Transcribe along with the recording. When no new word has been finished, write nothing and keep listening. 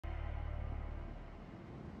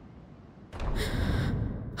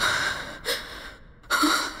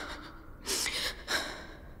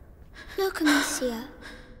Amicia.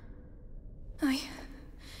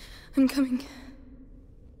 I'm coming.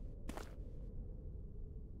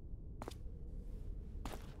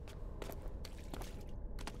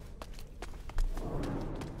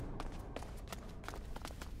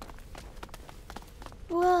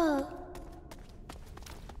 Whoa.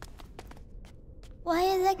 Why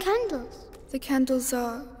are there candles? The candles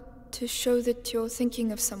are to show that you're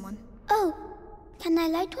thinking of someone. Oh, can I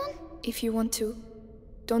light one? If you want to.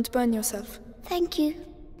 Don't burn yourself. Thank you.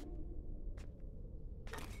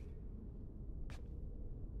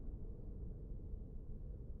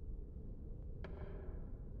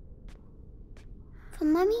 For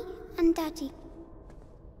Mummy and Daddy.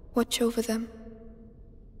 Watch over them.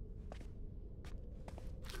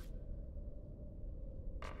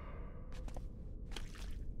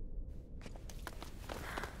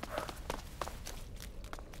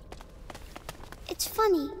 It's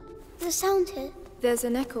funny, the sound here. There's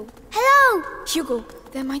an echo. Hello! Hugo,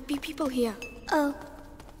 there might be people here. Oh.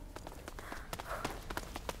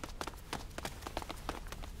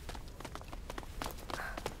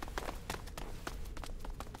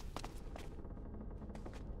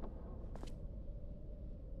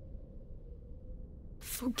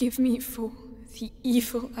 Forgive me for the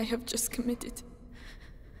evil I have just committed.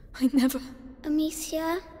 I never...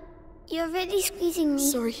 Amicia, you're really squeezing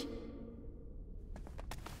me. Sorry.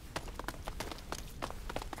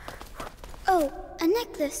 Oh, a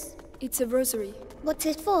necklace. It's a rosary. What's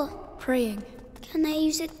it for? Praying. Can I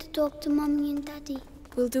use it to talk to Mommy and Daddy?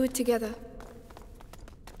 We'll do it together.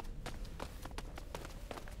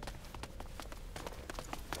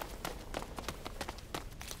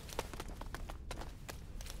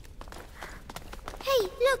 Hey,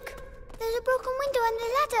 look! There's a broken window and a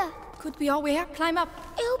ladder. Could be our way up. Climb up.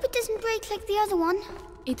 I hope it doesn't break like the other one.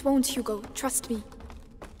 It won't, Hugo. Trust me.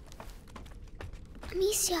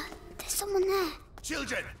 Amicia, there's someone there.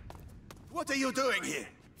 Children! What are you doing here?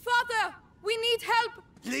 Father! We need help!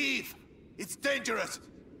 Leave! It's dangerous!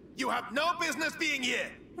 You have no business being here!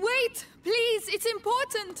 Wait! Please! It's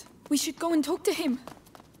important! We should go and talk to him.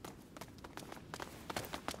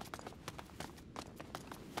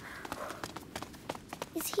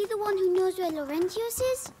 Is he the one who knows where Laurentius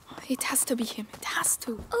is? It has to be him. It has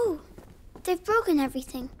to. Oh, they've broken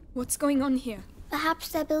everything. What's going on here? Perhaps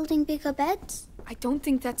they're building bigger beds? I don't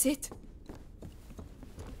think that's it.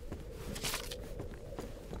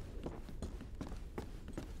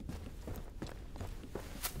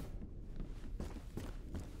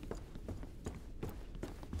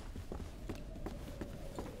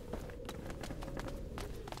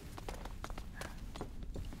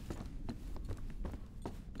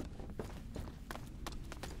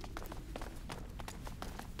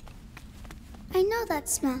 I know that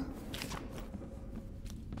smell.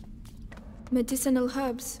 Medicinal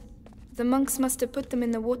herbs. The monks must have put them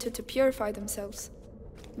in the water to purify themselves.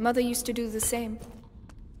 Mother used to do the same.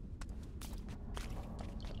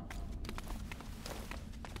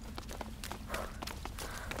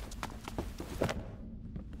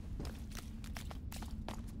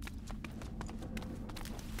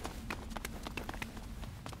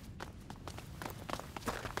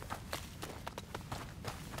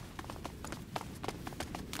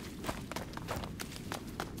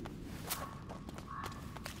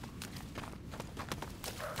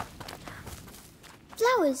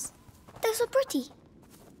 Flowers. They're so pretty.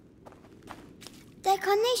 They're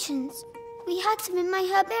carnations. We had some in my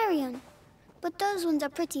herbarium. But those ones are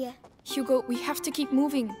prettier. Hugo, we have to keep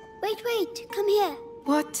moving. Wait, come here.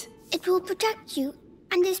 What? It will protect you,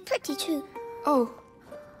 and it's pretty too. Oh.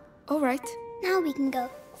 All right. Now we can go.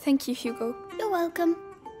 Thank you, Hugo. You're welcome.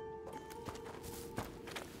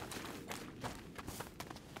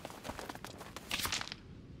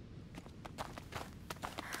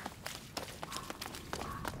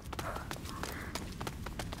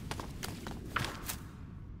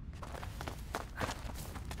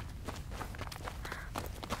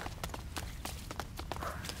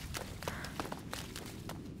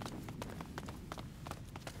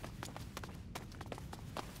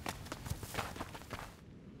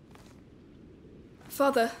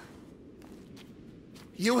 Father.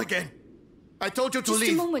 You again! I told you to Just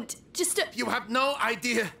leave! a moment. You have no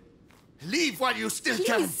idea! Leave while you still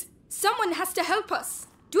can! Please! Someone has to help us.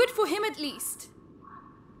 Do it for him at least.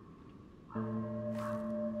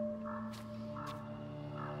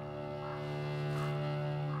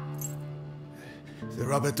 The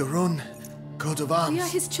Robert de Rune, coat of arms. We are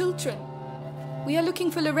his children. We are looking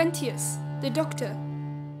for Laurentius, the doctor.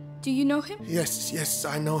 Do you know him? Yes,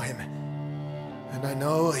 I know him. And I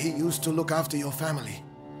know he used to look after your family.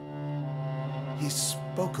 He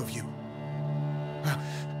spoke of you.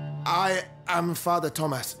 I am Father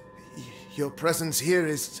Thomas. Your presence here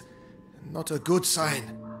is not a good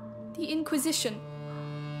sign. The Inquisition.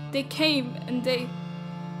 They came and they...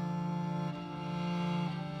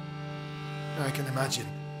 I can imagine.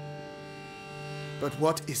 But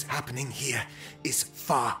what is happening here is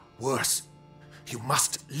far worse. You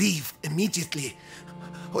must leave immediately,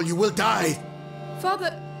 or you will die.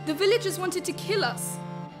 Father, the villagers wanted to kill us.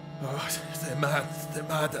 Oh, they're mad, they're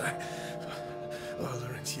mad. Oh,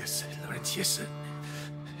 Laurentius.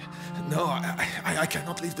 No, I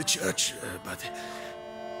cannot leave the church, but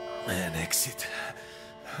an exit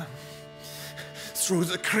through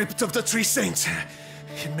the crypt of the Three Saints.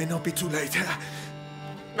 It may not be too late.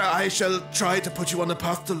 I shall try to put you on the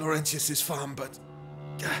path to Laurentius's farm, but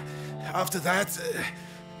after that,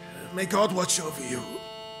 may God watch over you.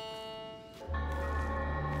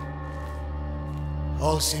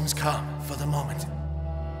 All seems calm for the moment.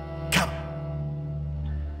 Come.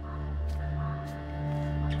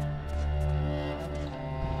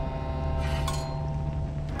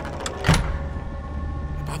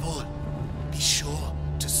 Above all, be sure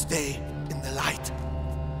to stay in the light.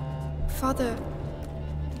 Father,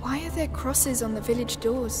 why are there crosses on the village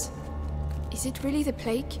doors? Is it really the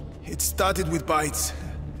plague? It started with bites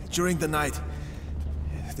during the night.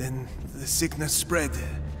 Then the sickness spread.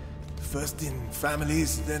 First in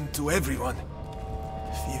families, then to everyone.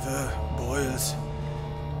 Fever, boils.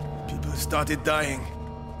 People started dying.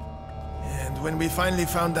 And when we finally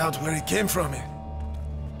found out where it came from, it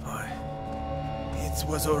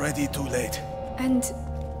was already too late. And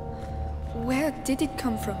where did it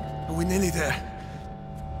come from? We're nearly there.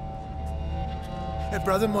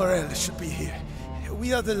 Brother Morel should be here.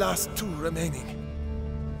 We are the last two remaining.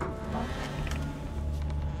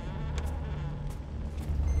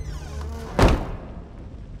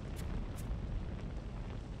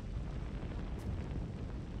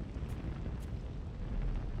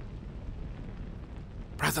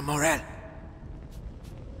 Brother Morel.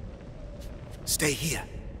 Stay here.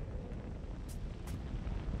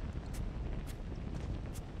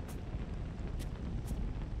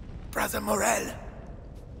 Brother Morel.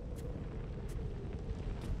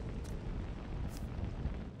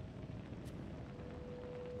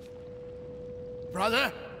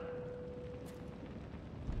 Brother?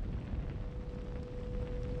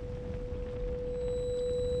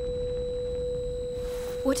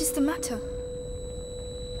 What is the matter?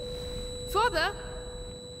 Father?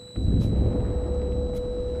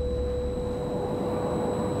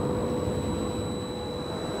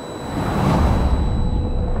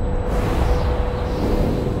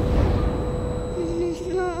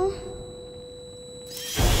 No.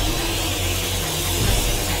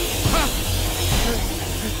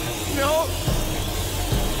 No!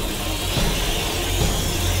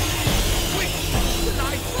 Wait! The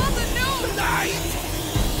light! Father, no! The light!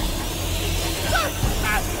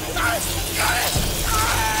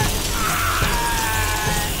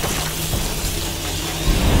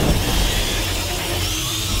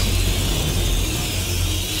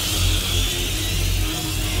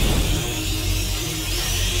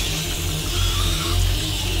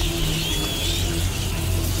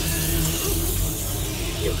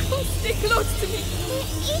 You can't stay close to me. They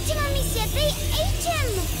ate him, Amicia. They ate him.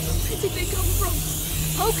 Where did they come from?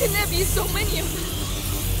 How can there be so many of them?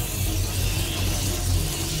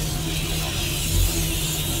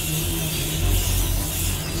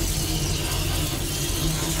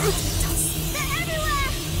 Protect us! They're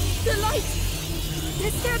everywhere. The light!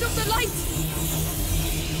 They're scared of the light!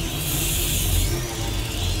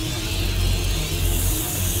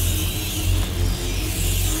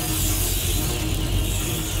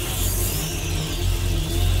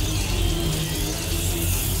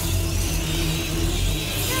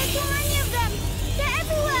 There are so many of them. They're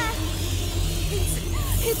everywhere.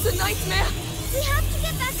 It's a nightmare! We have to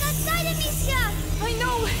get back outside, Amicia. I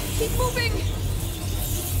know! Keep moving!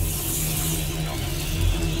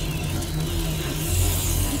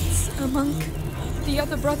 It's a monk. The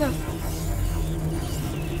other brother.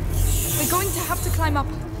 We're going to have to climb up.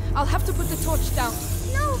 I'll have to put the torch down.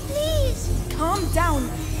 No, please. Calm down.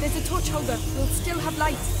 There's a torch holder. We'll still have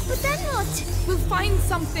light. But then what? We'll find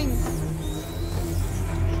something.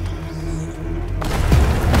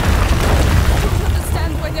 I don't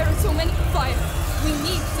understand why there are so many. Fire. We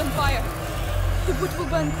need some fire. The wood will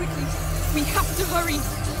burn quickly. We have to hurry.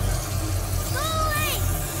 Go away.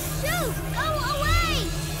 Shoo, go away.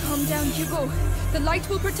 Calm down, Hugo. The light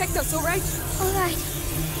will protect us, all right? All right.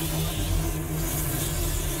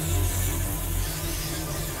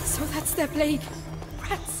 So that's their plague.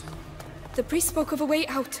 Rats. The priest spoke of a way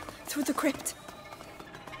out, through the crypt.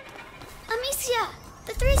 Amicia,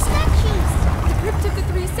 The three statues! The crypt of the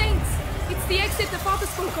three saints! It's the exit the father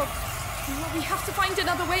spoke of. Oh, we have to find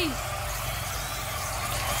another way.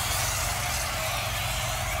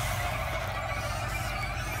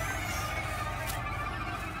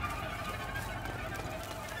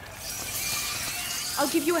 I'll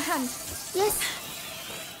give you a hand. Yes.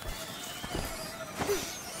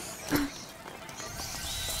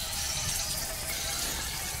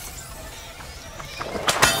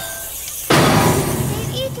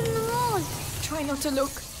 They've eaten them all. Try not to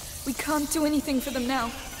look. We can't do anything for them now.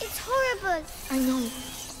 It's horrible. I know.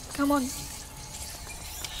 Come on.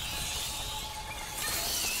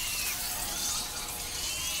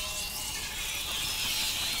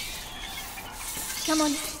 Come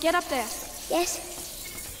on, get up there. Yes.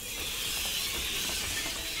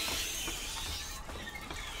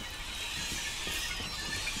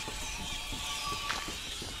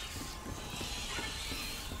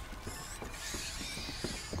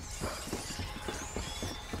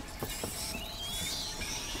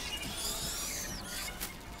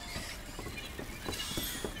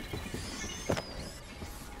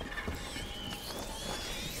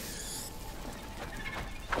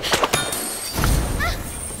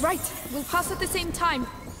 Right, we'll pass at the same time.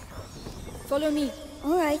 Follow me.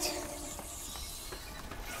 All right.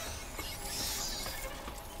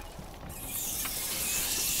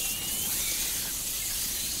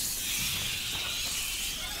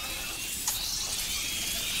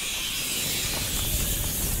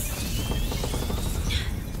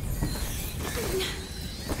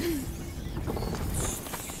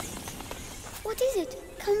 What is it?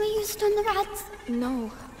 Can we use it on the rats?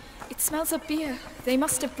 No, it smells of beer. They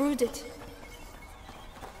must have brewed it.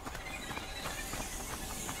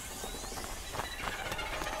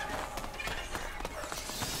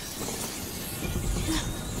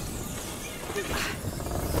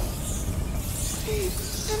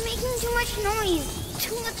 They're making too much noise.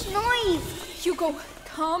 Too much noise. Hugo,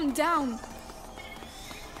 calm down.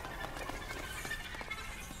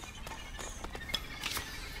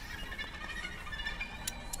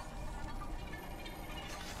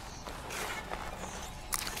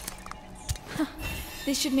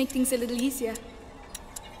 This should make things a little easier.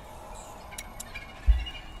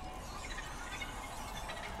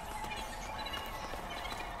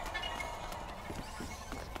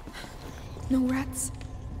 No rats.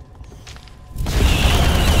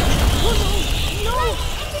 Oh no! No!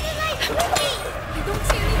 Into the light, quickly! I don't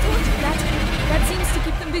see any torch. That seems to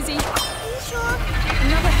keep them busy. Are you sure?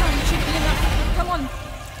 Another hand should be enough. Come on.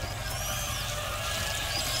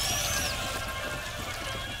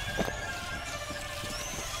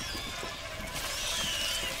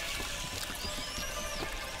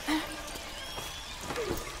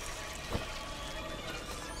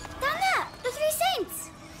 Down there! The three saints!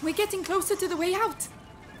 We're getting closer to the way out.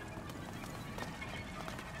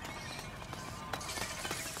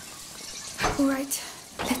 All right,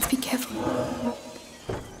 let's be careful.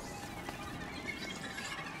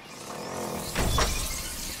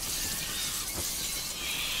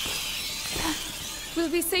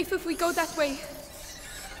 We'll be safe if we go that way.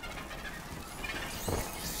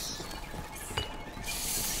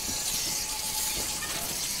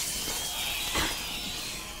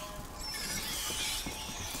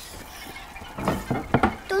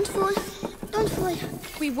 Don't fall. Don't fall.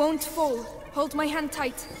 We won't fall. Hold my hand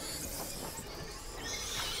tight.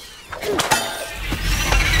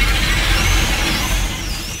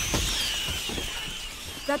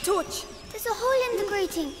 That torch. There's a hole in the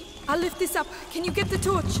grating. I'll lift this up. Can you get the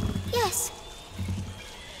torch? Yes.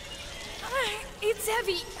 It's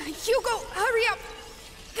heavy. Hugo, hurry up.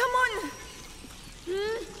 Come on.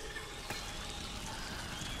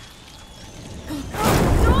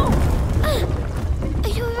 Are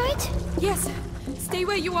you alright? Yes. Stay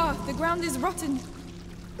where you are. The ground is rotten.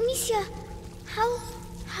 Misha, how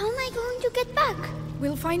am I going to get back?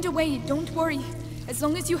 We'll find a way. Don't worry. As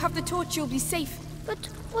long as you have the torch, you'll be safe. But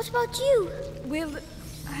what about you? We'll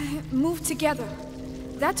move together.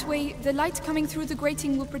 That way, the light coming through the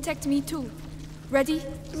grating will protect me too. Ready?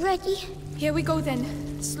 Ready? Here we go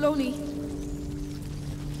then. Slowly.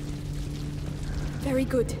 Very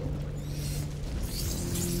good.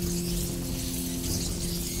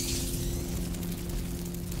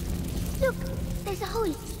 Look, there's a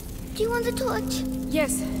hole. Do you want the torch?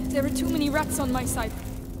 Yes, there are too many rats on my side.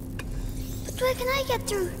 But where can I get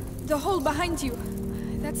through? The hole behind you.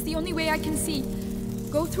 That's the only way I can see.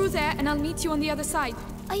 Go through there and I'll meet you on the other side.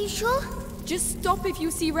 Are you sure? Just stop if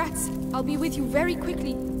you see rats. I'll be with you very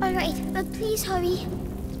quickly. Alright, but please hurry.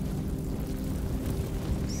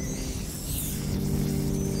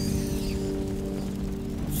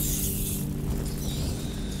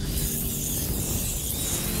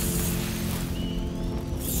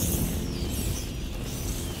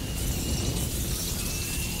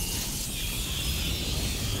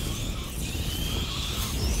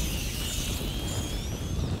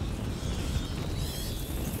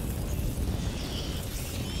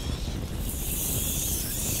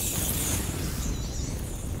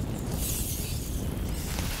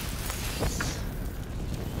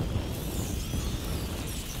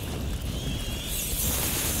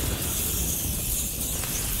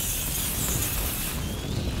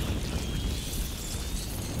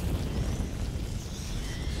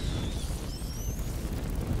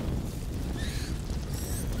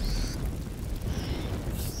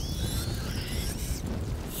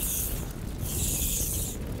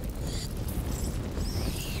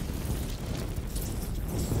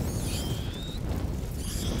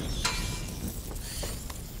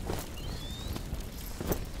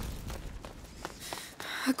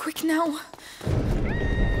 Quick now!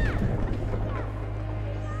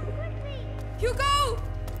 Hugo!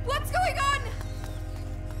 What's going on?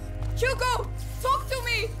 Hugo! Talk to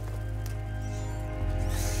me!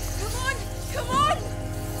 Come on! Come on!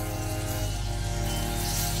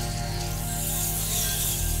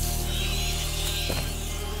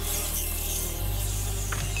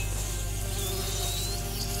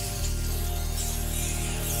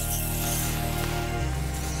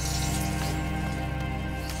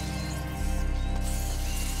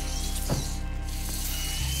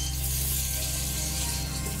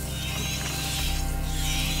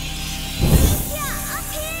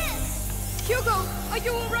 Hugo, are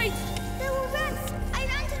you alright? There were rats. I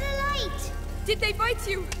ran to the light. Did they bite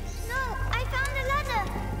you? No, I found a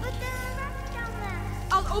ladder, but there are rats down there.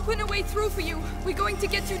 I'll open a way through for you. We're going to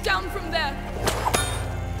get you down from there.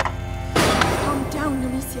 Calm down,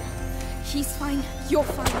 Amicia. He's fine. You're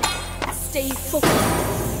fine. Stay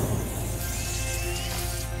focused.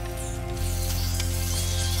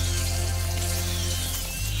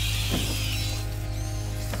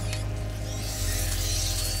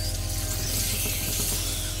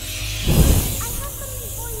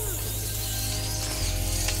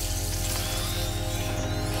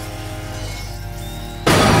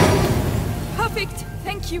 Perfect!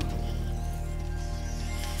 Thank you!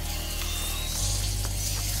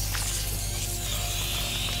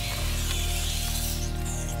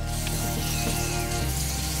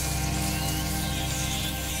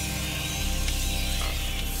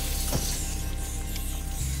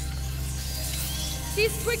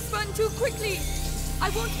 These twigs burn too quickly! I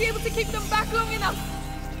won't be able to keep them back long enough!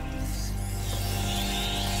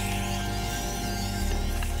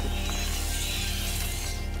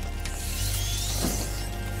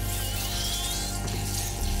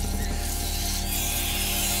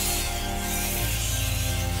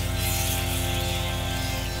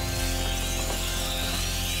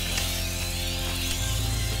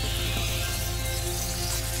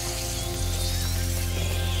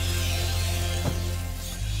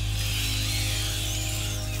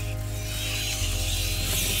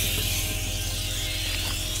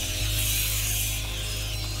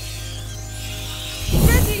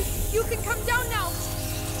 You can come down now!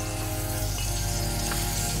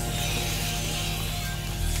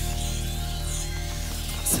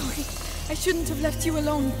 Sorry, I shouldn't have left you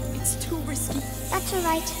alone. It's too risky. That's all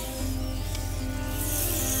right.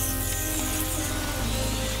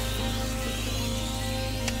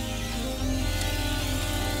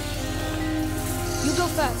 You go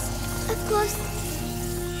first. Of course.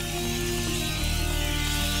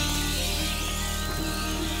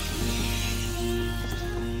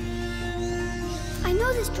 I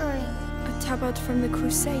know this drawing. A tabard from the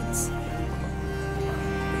Crusades.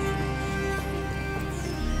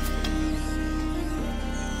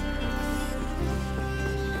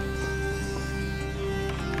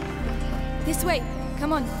 This way.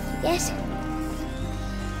 Come on. Yes.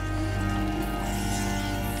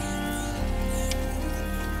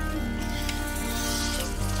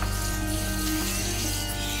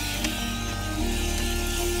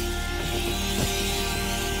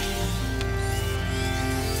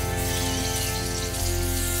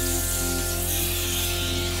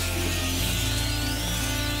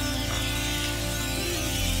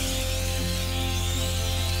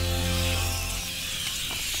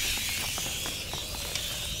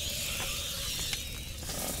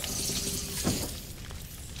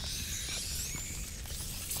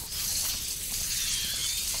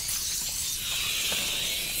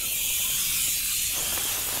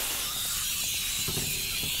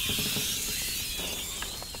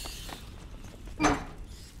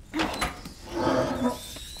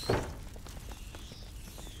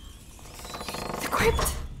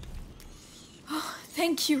 Oh,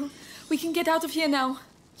 thank you. We can get out of here now.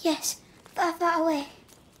 Yes, far, far away.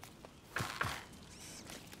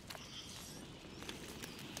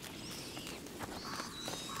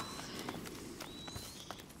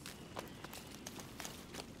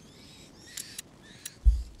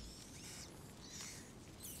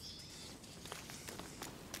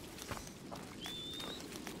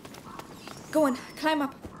 Go on, climb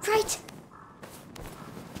up. Right.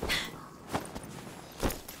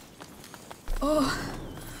 Oh,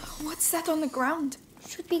 what's that on the ground?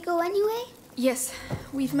 Should we go anyway? Yes,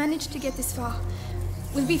 we've managed to get this far.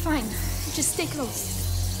 We'll be fine. Just stay close.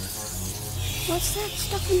 What's that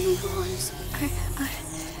stuff in the walls?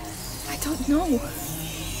 I don't know.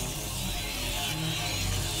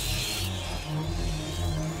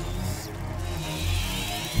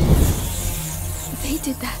 They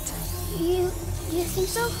did that. You think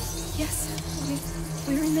so? Yes,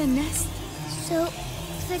 we're in their nest. So,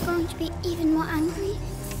 they going to be even more angry?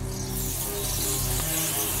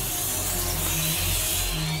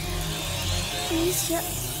 Amicia,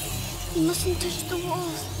 you mustn't touch the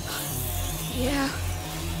walls. Yeah.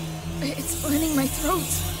 It's burning my throat.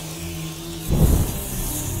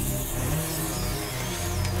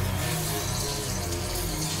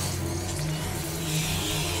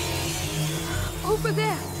 Over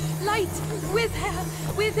there! Light! With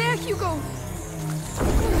her! With her, Hugo!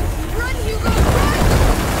 Run, Hugo! Run!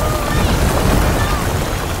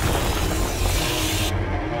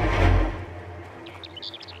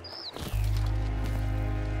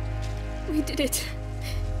 We did it.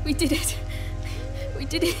 We did it. We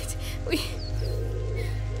did it.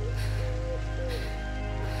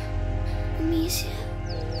 Amicia,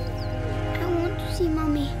 I want to see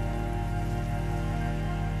Mommy.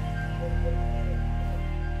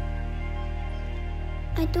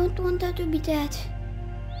 I don't want her to be dead.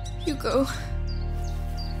 Hugo.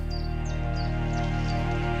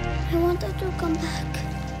 I want her to come back.